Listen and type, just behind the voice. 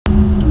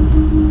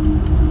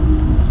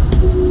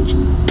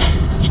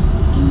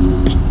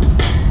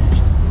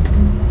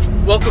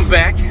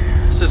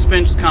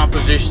Suspense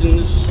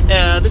Compositions.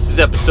 This is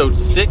episode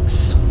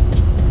 6.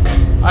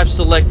 I've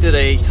selected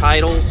a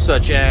title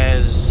such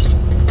as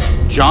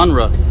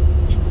genre.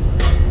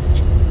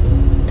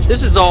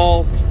 This is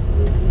all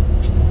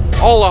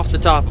off the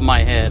top of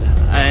my head,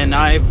 and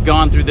I've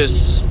gone through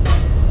this.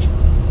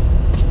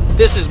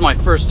 This is my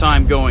first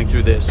time going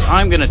through this.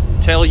 I'm going to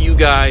tell you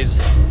guys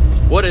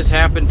what has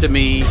happened to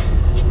me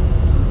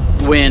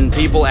when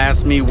people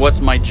ask me what's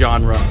my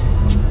genre.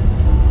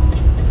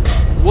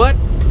 What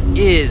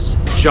is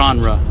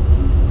genre?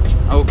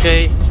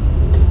 Okay?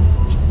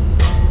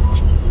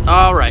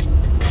 Alright.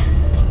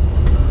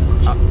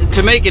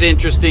 To make it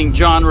interesting,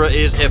 genre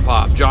is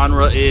hip-hop.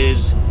 Genre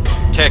is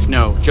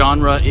techno.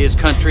 Genre is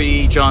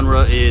country.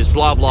 Genre is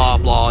blah, blah,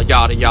 blah,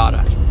 yada,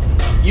 yada.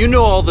 You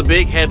know all the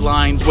big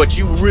headlines. What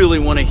you really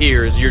want to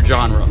hear is your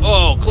genre.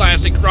 Oh,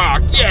 classic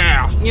rock.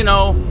 Yeah! You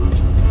know,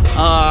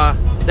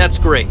 that's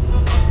great.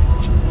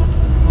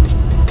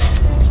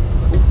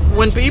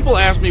 When people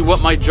ask me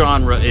what my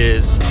genre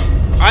is,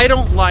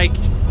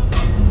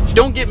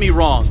 don't get me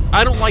wrong,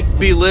 I don't like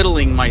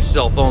belittling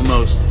myself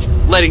almost,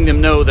 letting them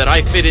know that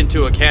I fit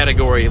into a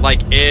category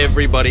like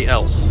everybody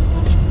else.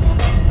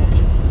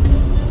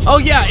 Oh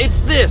yeah,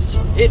 it's this.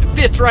 It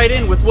fits right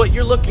in with what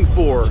you're looking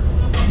for.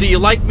 Do you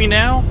like me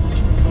now?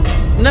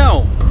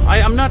 No,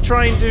 I'm not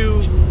trying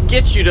to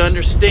get you to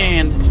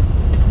understand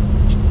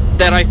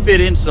that I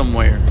fit in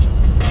somewhere.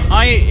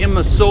 I am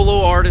a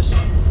solo artist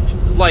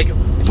like a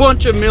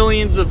bunch of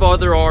millions of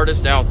other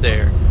artists out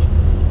there.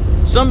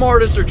 Some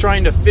artists are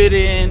trying to fit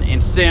in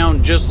and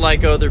sound just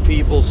like other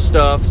people's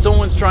stuff.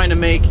 Someone's trying to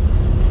make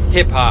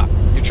hip-hop.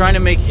 You're trying to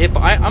make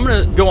hip-hop. I'm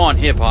going to go on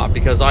hip-hop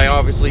because I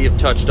obviously have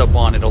touched up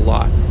on it a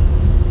lot.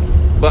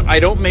 But I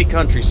don't make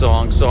country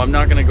songs, so I'm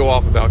not going to go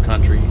off about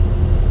country.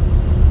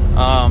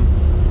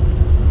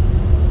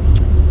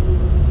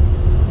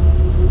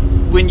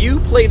 When you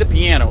play the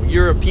piano,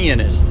 you're a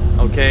pianist,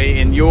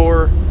 okay? And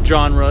your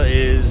genre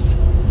is,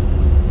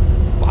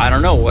 I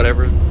don't know,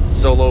 whatever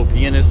solo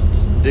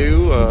pianists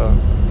do,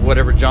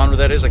 whatever genre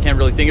that is. I can't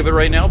really think of it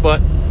right now,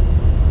 but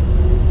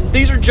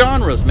these are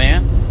genres,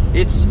 man.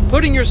 It's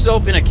putting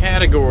yourself in a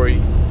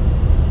category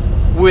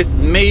with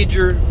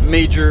major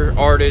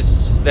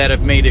artists that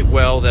have made it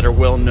well, that are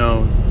well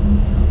known,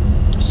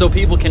 so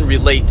people can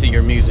relate to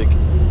your music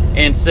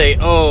and say,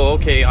 oh,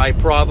 okay, I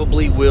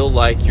probably will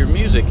like your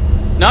music,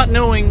 not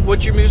knowing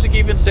what your music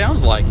even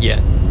sounds like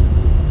yet.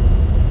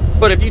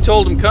 But if you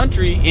told them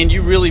country and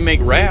you really make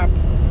rap,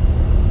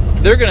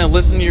 they're going to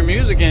listen to your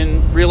music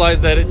and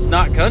realize that it's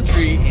not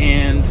country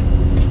and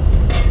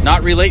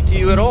not relate to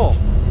you at all.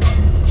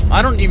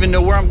 I don't even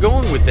know where I'm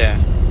going with that.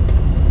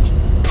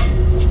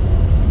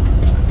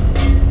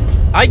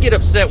 I get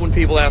upset when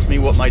people ask me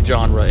what my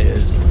genre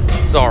is.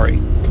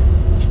 Sorry.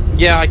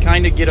 Yeah, I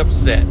kind of get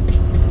upset.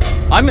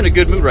 I'm in a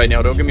good mood right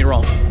now, don't get me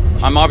wrong.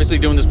 I'm obviously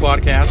doing this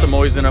podcast. I'm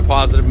always in a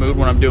positive mood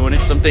when I'm doing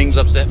it. Some things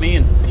upset me,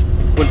 and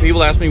when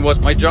people ask me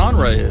what my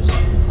genre is,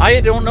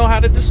 I don't know how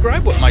to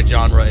describe what my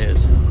genre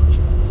is.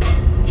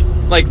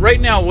 Like right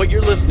now, what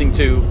you're listening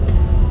to,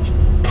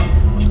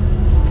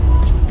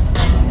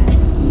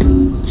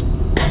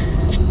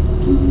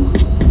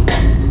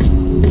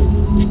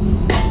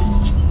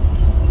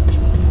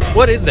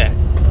 what is that?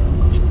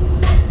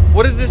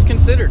 What is this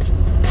considered?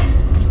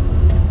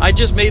 I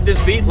just made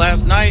this beat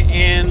last night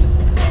and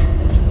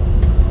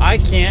I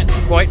can't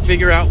quite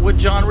figure out what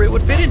genre it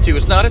would fit into.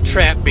 It's not a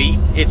trap beat.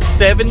 It's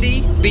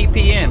 70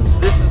 BPMs.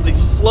 This is the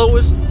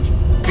slowest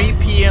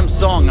BPM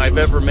song I've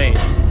ever made.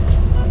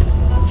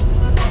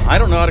 I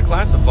don't know how to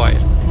classify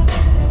it.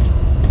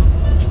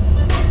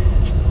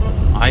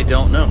 I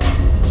don't know.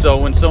 So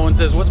when someone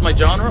says, what's my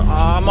genre?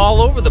 I'm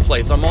all over the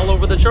place. I'm all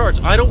over the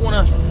charts. I don't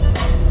want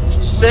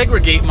to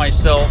segregate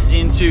myself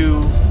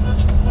into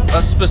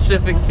a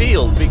specific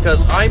field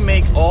because I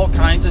make all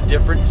kinds of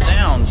different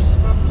sounds.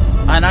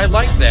 And I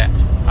like that.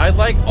 I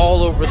like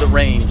all over the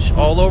range,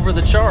 all over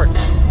the charts.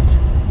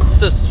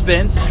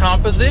 Suspense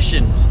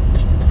compositions.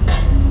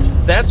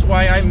 That's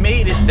why I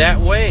made it that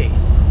way.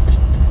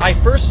 I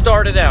first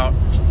started out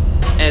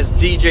as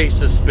DJ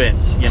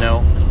Suspense, you know.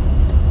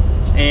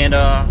 And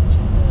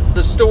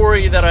the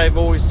story that I've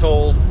always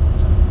told,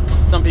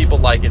 some people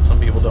like it, some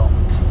people don't.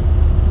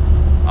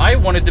 I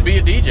wanted to be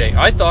a DJ.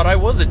 I thought I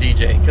was a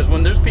DJ. Because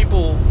when there's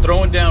people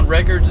throwing down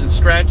records and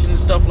scratching and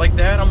stuff like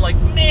that, I'm like,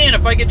 man,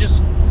 if I could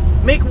just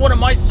make one of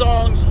my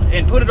songs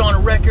and put it on a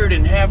record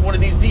and have one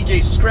of these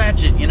DJs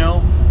scratch it, you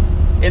know.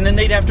 And then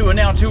they'd have to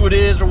announce who it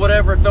is or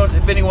whatever.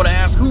 If anyone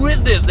asks, who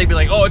is this? They'd be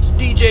like, oh, it's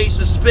DJ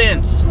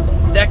Suspense.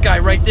 That guy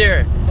right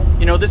there.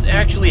 You know, this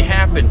actually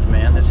happened,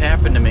 man. This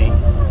happened to me.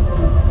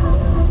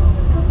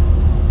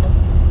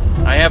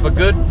 I have a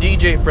good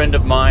DJ friend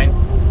of mine,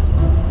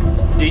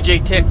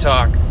 DJ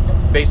TikTok,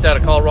 based out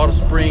of Colorado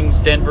Springs,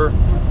 Denver.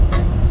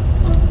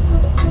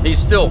 He's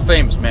still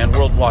famous, man,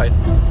 worldwide.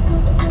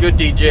 Good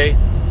DJ.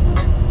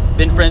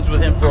 Been friends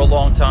with him for a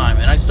long time.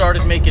 And I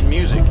started making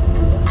music.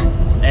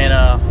 And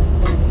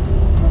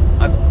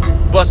I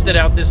busted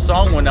out this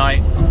song one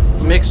night,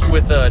 mixed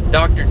with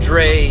Dr.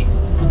 Dre,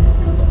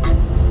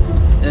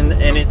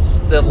 and it's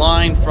the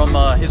line from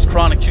his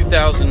Chronic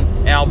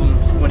 2000 album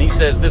when he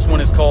says this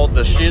one is called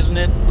The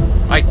Shiznit.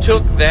 I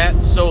took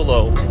that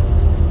solo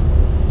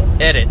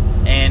edit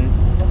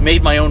and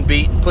made my own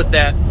beat and put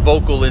that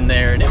vocal in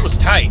there, and it was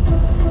tight.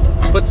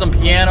 Put some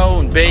piano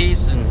and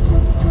bass, and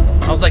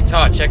I was like,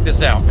 Todd, check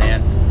this out,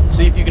 man.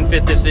 See if you can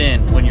fit this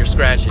in when you're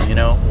scratching,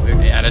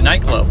 at a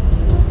nightclub.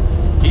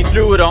 He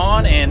threw it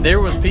on, and there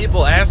was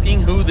people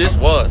asking who this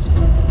was.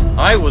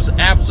 I was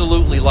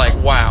absolutely like,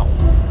 wow.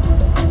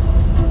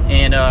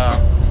 And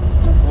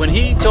when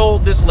he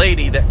told this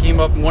lady that came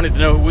up and wanted to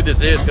know who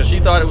this is because she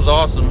thought it was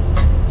awesome,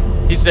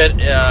 he said,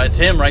 it's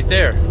him right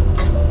there.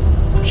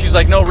 She's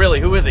like, no, really,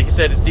 who is it? He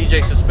said, it's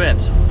DJ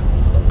Suspense.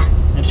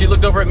 And she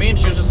looked over at me and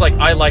she was just like,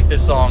 I like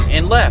this song,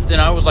 and left.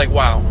 And I was like,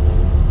 wow.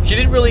 She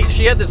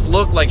had this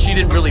look like she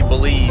didn't really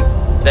believe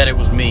that it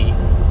was me.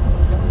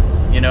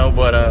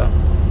 But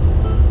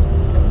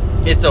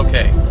it's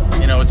okay.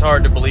 It's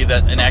hard to believe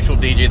that an actual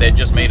DJ that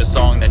just made a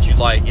song that you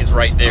like is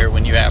right there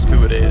when you ask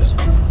who it is.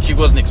 She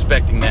wasn't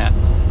expecting that.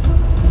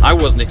 I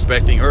wasn't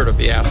expecting her to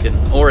be asking,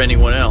 or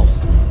anyone else.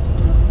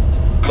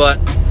 But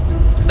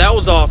that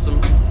was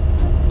awesome.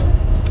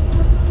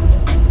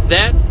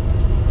 That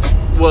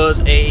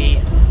was a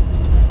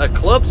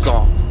club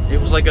song. It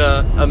was like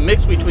a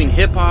mix between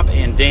hip-hop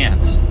and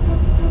dance.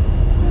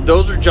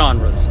 Those are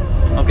genres.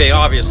 Okay,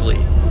 obviously.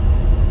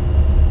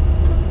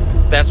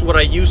 That's what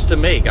I used to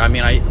make.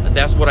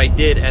 That's what I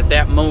did at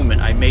that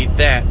moment. I made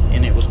that,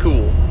 and it was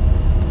cool.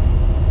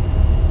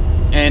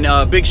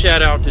 And big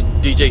shout out to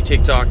DJ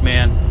TikTok,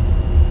 man.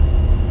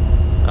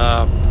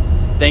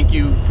 Thank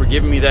you for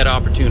giving me that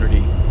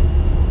opportunity.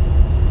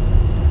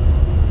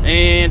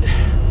 And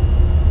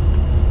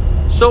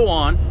so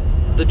on,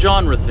 the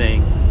genre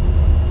thing.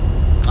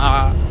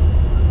 I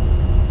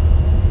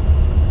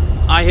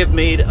have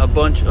made a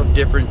bunch of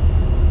different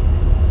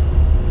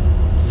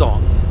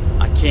songs.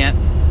 I can't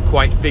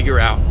quite figure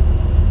out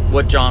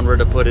what genre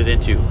to put it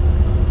into.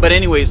 But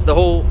anyways, the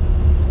whole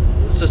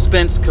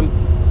suspense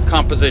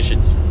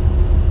compositions.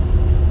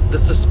 The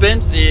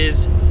suspense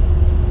is,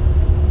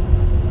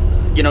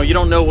 you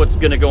don't know what's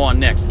going to go on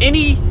next.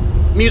 Any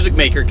music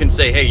maker can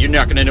say, hey, you're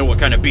not going to know what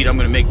kind of beat I'm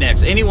going to make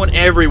next.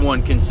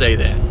 Everyone can say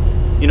that.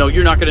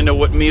 You're not going to know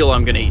what meal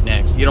I'm going to eat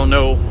next. You don't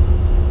know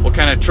what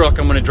kind of truck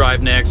I'm going to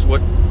drive next.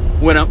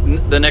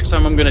 The next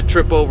time I'm going to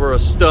trip over a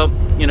stump.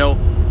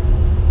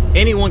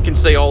 Anyone can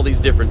say all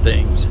these different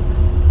things.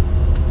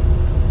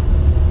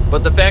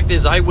 But the fact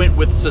is, I went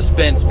with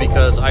suspense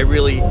because I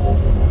really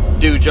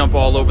do jump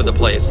all over the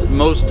place.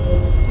 Most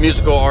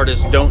musical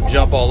artists don't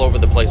jump all over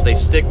the place. They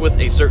stick with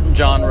a certain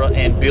genre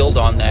and build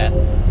on that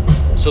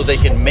so they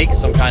can make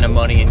some kind of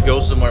money and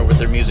go somewhere with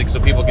their music so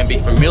people can be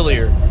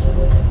familiar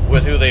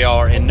with who they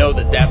are and know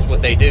that that's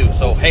what they do.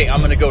 So, hey,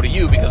 I'm going to go to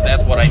you because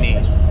that's what I need.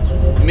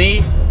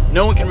 Me,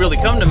 no one can really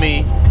come to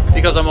me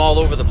because I'm all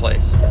over the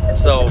place.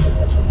 So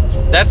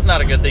that's not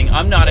a good thing.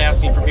 I'm not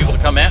asking for people to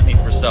come at me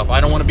for stuff. I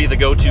don't want to be the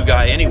go-to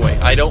guy anyway.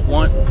 I don't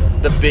want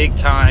the big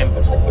time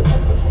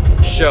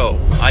show.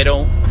 I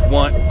don't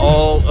want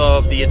all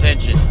of the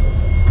attention.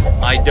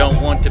 I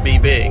don't want to be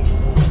big.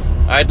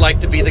 I'd like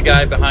to be the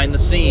guy behind the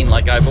scene,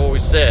 like I've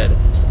always said.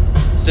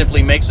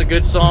 Simply makes a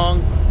good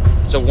song.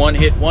 It's a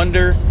one-hit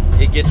wonder.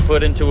 It gets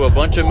put into a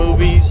bunch of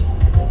movies.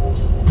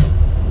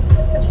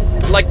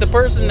 Like the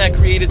person that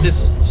created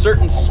this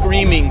certain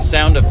screaming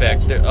sound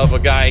effect of a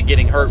guy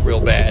getting hurt real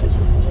bad.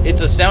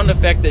 It's a sound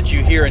effect that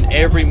you hear in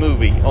every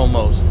movie,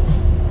 almost.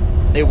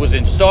 It was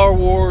in Star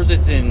Wars.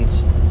 It's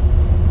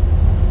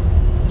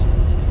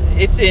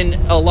in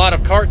a lot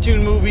of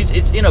cartoon movies.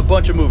 It's in a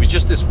bunch of movies.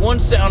 Just this one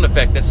sound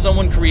effect that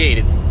someone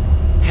created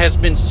has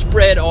been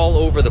spread all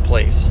over the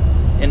place.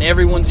 And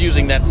everyone's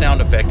using that sound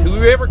effect.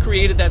 Whoever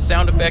created that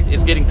sound effect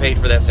is getting paid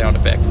for that sound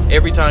effect.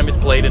 Every time it's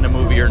played in a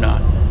movie or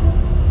not.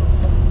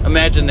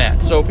 Imagine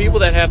that. So people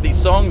that have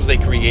these songs they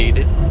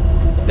created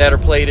that are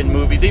played in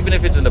movies, even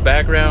if it's in the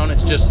background,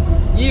 it's just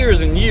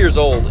years and years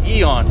old,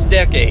 eons,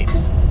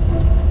 decades.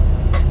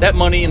 That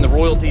money and the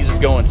royalties is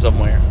going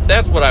somewhere.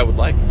 That's what I would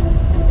like.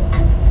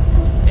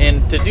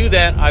 And to do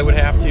that, I would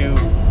have to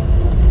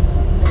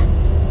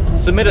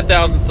submit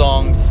 1,000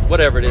 songs,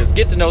 whatever it is,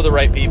 get to know the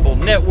right people,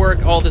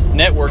 network. All this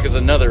network is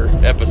another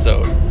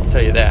episode, I'll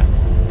tell you that.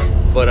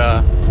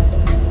 But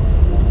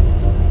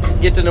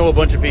get to know a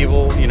bunch of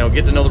people,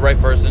 get to know the right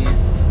person,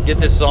 get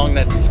this song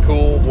that's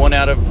cool, 1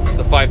 out of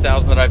the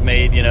 5,000 that I've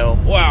made,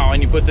 wow,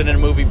 and he puts it in a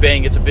movie,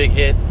 bang, it's a big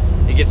hit,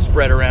 it gets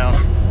spread around.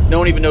 No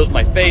one even knows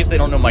my face, they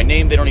don't know my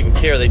name, they don't even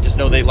care, they just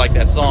know they like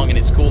that song, and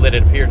it's cool that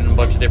it appeared in a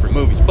bunch of different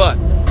movies. But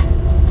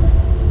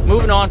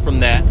moving on from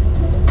that,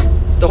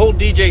 the whole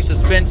DJ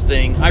suspense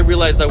thing, I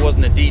realized I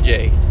wasn't a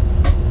DJ.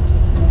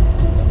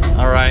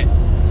 Alright?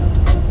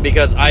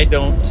 Because I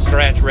don't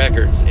scratch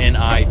records, and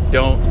I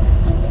don't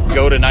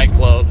go to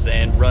nightclubs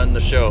and run the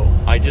show.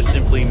 I just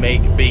simply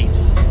make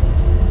beats.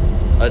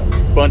 A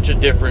bunch of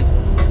different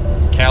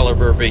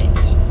caliber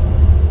beats.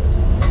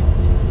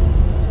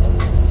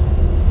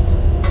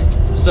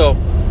 So,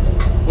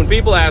 when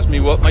people ask me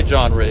what my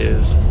genre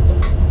is,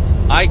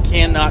 I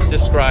cannot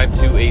describe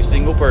to a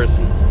single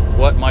person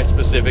what my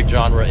specific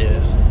genre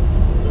is.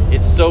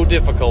 It's so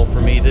difficult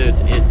for me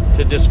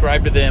to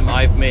describe to them.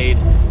 I've made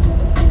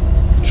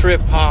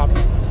trip hop,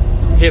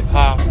 hip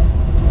hop,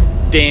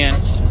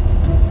 dance,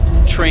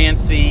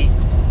 trancey,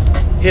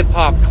 hip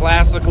hop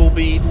classical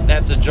beats.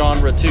 That's a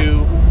genre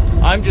too.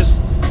 I'm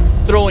just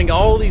throwing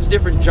all these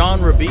different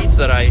genre beats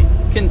that I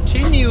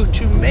continue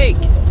to make.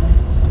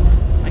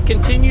 I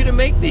continue to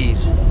make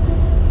these.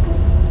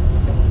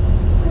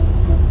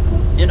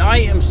 And I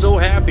am so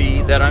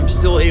happy that I'm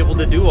still able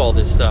to do all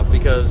this stuff,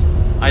 because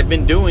I've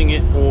been doing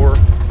it for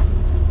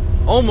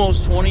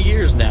almost 20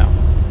 years now.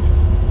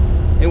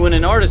 And when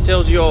an artist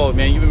tells you, oh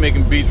man, you've been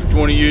making beats for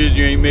 20 years,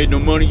 you ain't made no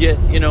money yet,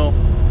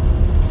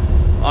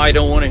 I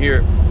don't want to hear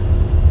it.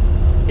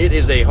 It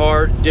is a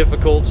hard,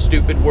 difficult,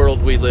 stupid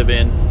world we live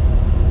in.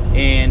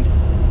 And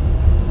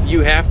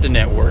you have to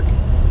network.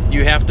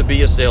 You have to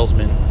be a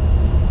salesman.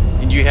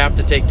 And you have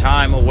to take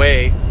time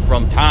away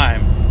from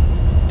time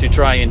to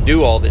try and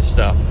do all this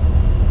stuff.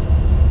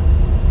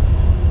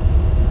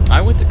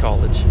 I went to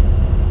college.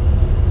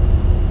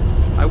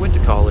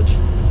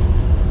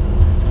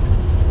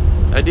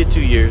 I did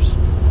 2 years.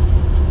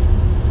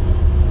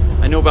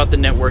 I know about the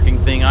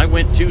networking thing. I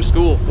went to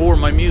school for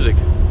my music.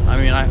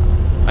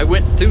 I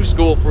went to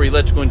school for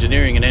electrical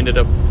engineering and ended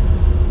up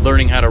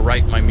learning how to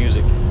write my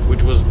music,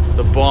 which was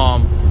the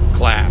bomb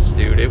class,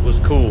 dude. It was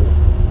cool.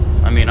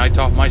 I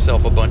taught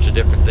myself a bunch of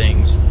different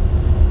things,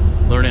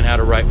 learning how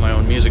to write my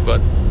own music,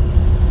 but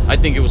I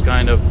think it was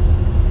kind of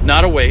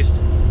not a waste.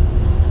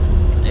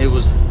 It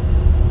was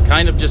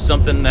kind of just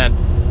something that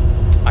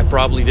I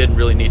probably didn't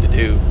really need to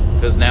do,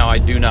 because now I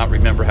do not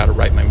remember how to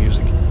write my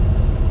music.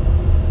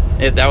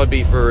 That would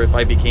be for if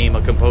I became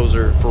a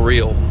composer for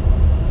real,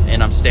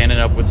 and I'm standing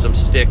up with some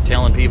stick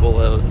telling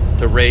people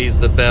to raise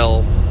the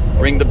bell,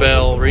 ring the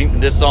bell,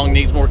 this song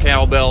needs more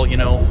cowbell,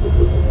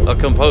 a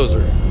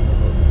composer.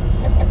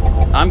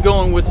 I'm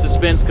going with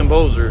suspense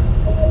composer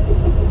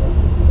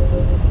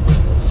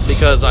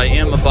because I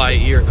am a by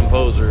ear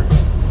composer,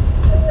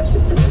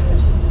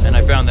 and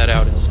I found that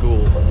out in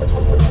school.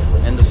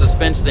 And the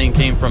suspense thing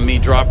came from me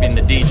dropping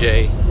the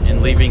DJ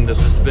and leaving the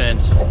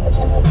suspense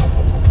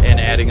and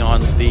adding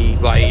on the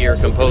by ear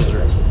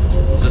composer,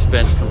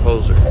 suspense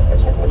composer.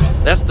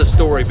 That's the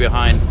story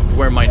behind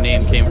where my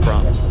name came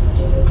from.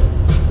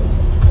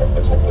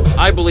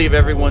 I believe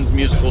everyone's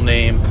musical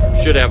name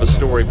should have a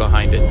story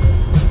behind it.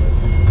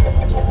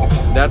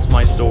 That's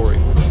my story.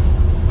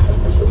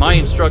 My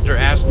instructor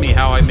asked me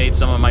how I made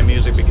some of my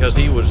music because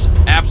he was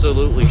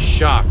absolutely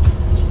shocked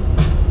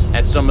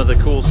at some of the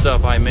cool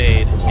stuff I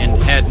made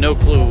and had no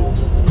clue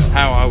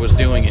how I was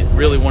doing it.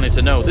 Really wanted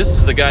to know. This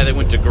is the guy that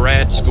went to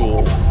grad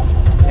school,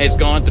 has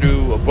gone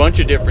through a bunch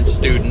of different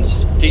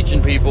students,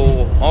 teaching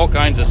people all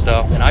kinds of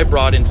stuff, and I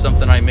brought in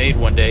something I made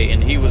one day,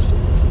 and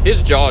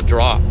his jaw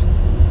dropped.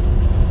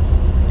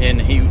 And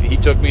he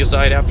took me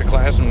aside after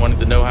class and wanted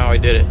to know how I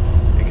did it,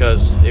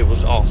 because it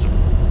was awesome.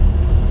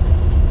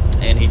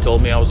 And he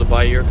told me I was a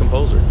by ear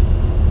composer.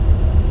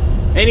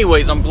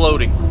 Anyways, I'm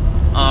gloating.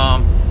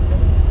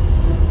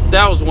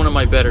 That was one of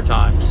my better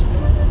times.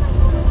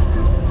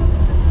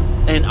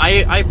 And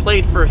I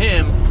played for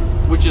him,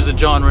 which is a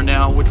genre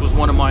now, which was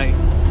one of my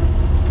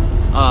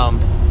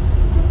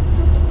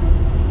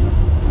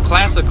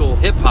classical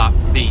hip-hop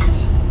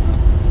beats.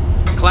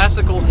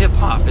 Classical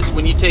hip-hop. It's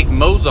when you take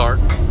Mozart,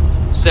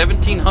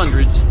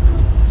 1700s,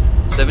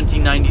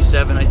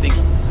 1797, I think.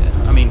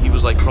 He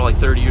was like probably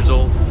 30 years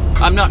old.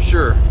 I'm not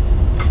sure.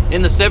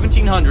 In the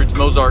 1700s,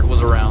 Mozart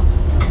was around.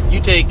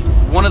 You take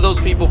one of those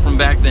people from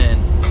back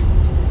then,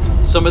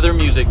 some of their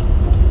music,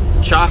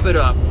 chop it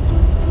up,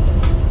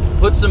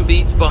 put some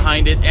beats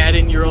behind it, add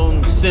in your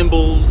own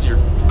cymbals, your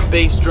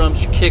bass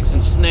drums, your kicks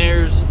and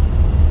snares,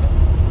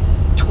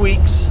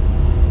 tweaks,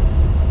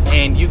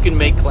 and you can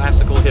make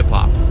classical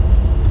hip-hop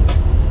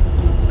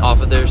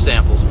off of their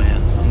samples,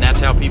 man. And that's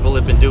how people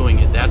have been doing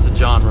it. That's a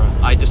genre.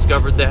 I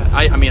discovered that.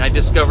 I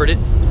discovered it.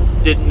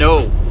 Didn't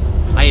know.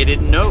 I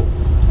didn't know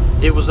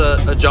it was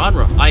a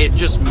genre. I had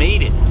just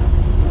made it.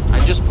 I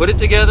just put it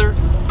together.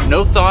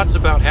 No thoughts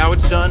about how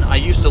it's done. I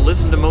used to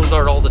listen to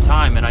Mozart all the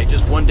time, and I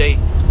just one day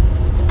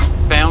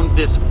found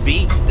this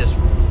beat, this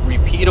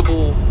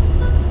repeatable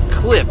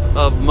clip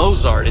of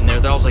Mozart in there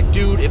that I was like,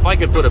 dude, if I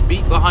could put a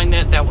beat behind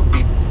that, that would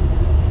be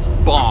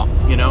bomb,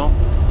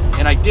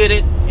 And I did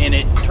it, and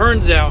it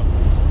turns out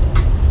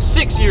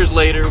 6 years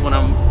later, when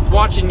I'm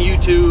watching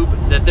YouTube,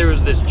 that there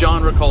was this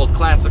genre called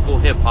classical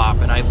hip-hop,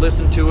 and I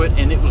listened to it,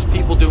 and it was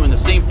people doing the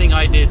same thing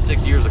I did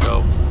 6 years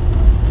ago,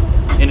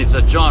 and it's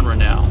a genre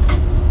now.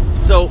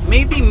 So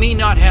maybe me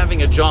not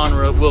having a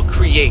genre will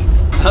create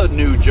a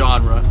new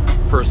genre,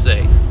 per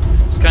se.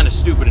 It's kind of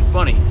stupid and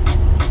funny,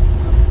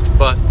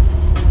 but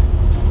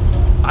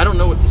I don't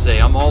know what to say.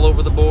 I'm all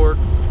over the board,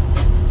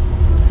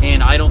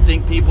 and I don't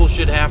think people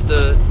should have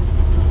to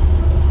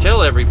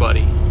tell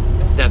everybody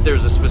that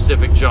there's a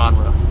specific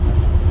genre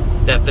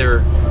that they're,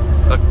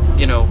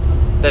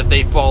 that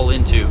they fall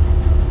into.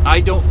 I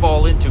don't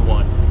fall into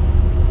one.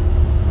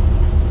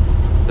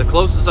 The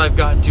closest I've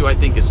gotten to, I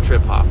think, is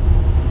trip hop.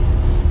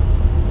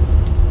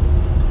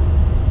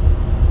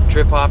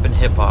 trip hop and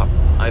hip hop.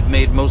 I've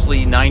made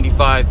mostly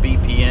 95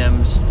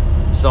 BPMs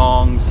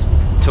songs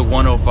to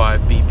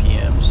 105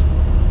 BPMs.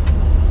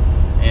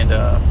 And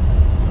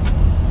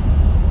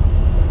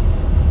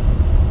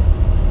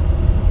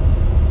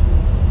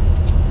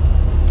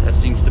that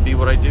seems to be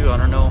what I do. I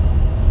don't know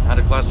how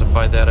to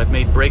classify that. I've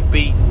made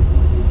breakbeat,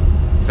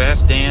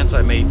 fast dance,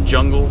 I made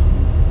jungle,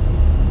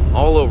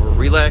 all over,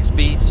 relax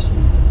beats,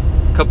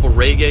 a couple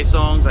reggae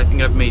songs. I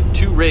think I've made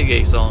 2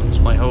 reggae songs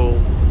my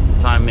whole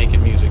time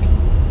making music.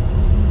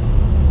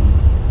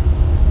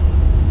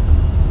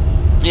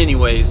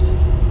 Anyways,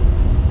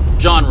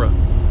 genre.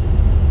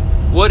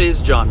 What is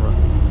genre?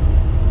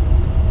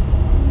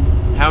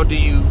 How do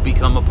you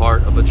become a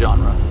part of a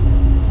genre?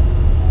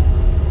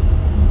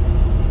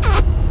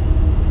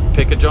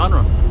 Pick a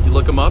genre. You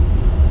look them up,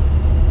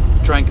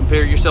 try and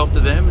compare yourself to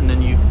them, and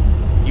then you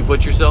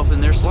put yourself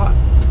in their slot.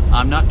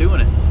 I'm not doing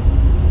it.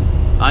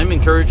 I'm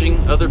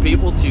encouraging other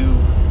people to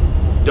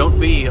don't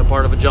be a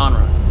part of a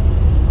genre.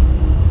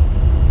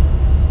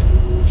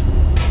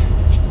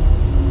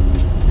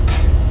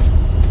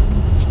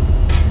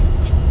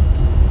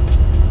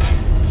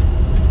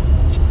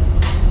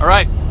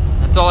 Alright,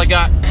 that's all I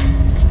got.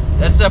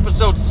 That's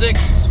episode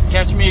 6.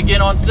 Catch me again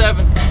on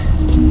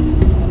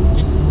 7.